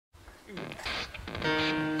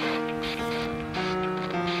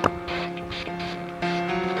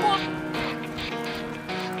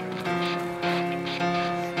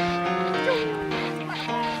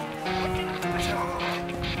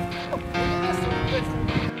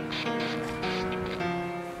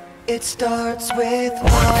It starts with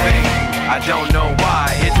one thing, I don't know why.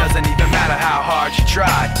 It doesn't even matter how hard you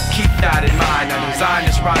try. Keep that in mind. I designed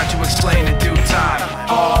this rhyme to explain in due time.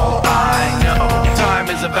 All I know, time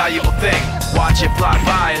is a valuable thing. Watch it fly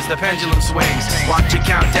by as the pendulum swings. Watch it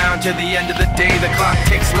count down to the end of the day. The clock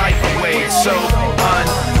takes life away. It's so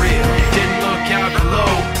unreal. Didn't look out below.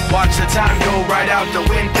 Watch the time go right out the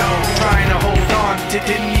window. Trying to hold on,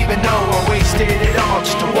 didn't even know I wasted it all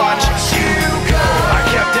just to watch you go. I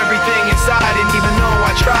kept everything inside, and even though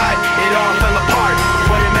I tried, it all fell apart.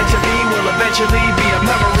 What it meant to be will eventually be a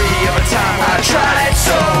memory of a time I tried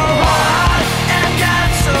so hard and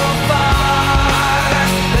got so far,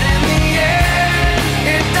 but in the end,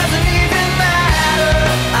 it doesn't even matter.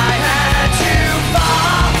 I had to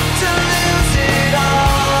fall to lose it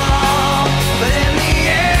all, but in the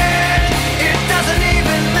end, it doesn't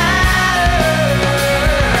even matter.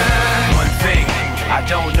 One thing, I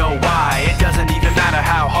don't know why. It doesn't even matter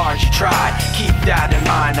how hard you try. Keep that in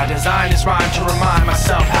mind. I designed this rhyme to remind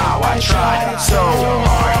myself how I tried so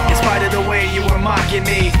hard. In spite of the way you were mocking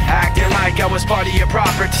me, acting like I was part of your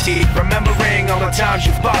property, remembering all the times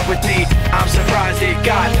you fought with me, I'm surprised it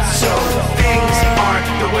got so. Things aren't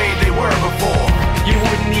the way they were before. You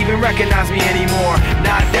wouldn't even recognize me anymore.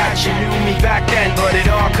 Not that you knew me back then, but it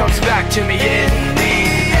all comes back to me in the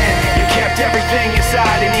end. You kept everything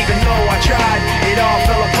inside, and even though I tried, it all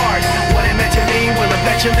fell apart. What it meant to me will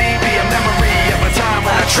eventually be a memory of a time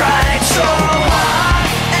when I tried so hard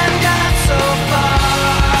and got so far,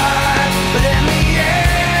 but in the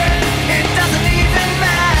end, it doesn't even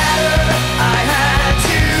matter. I had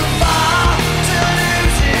to fall to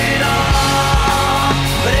lose it all,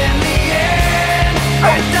 but in the end,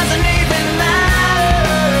 it doesn't even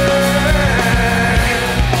matter.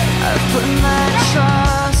 I've put my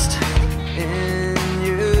trust in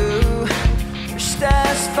you, pushed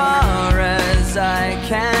as far as I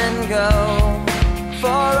can go. For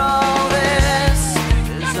all this,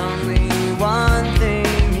 there's only one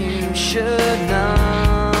thing you should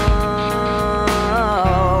know.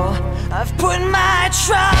 I've put my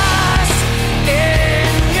trust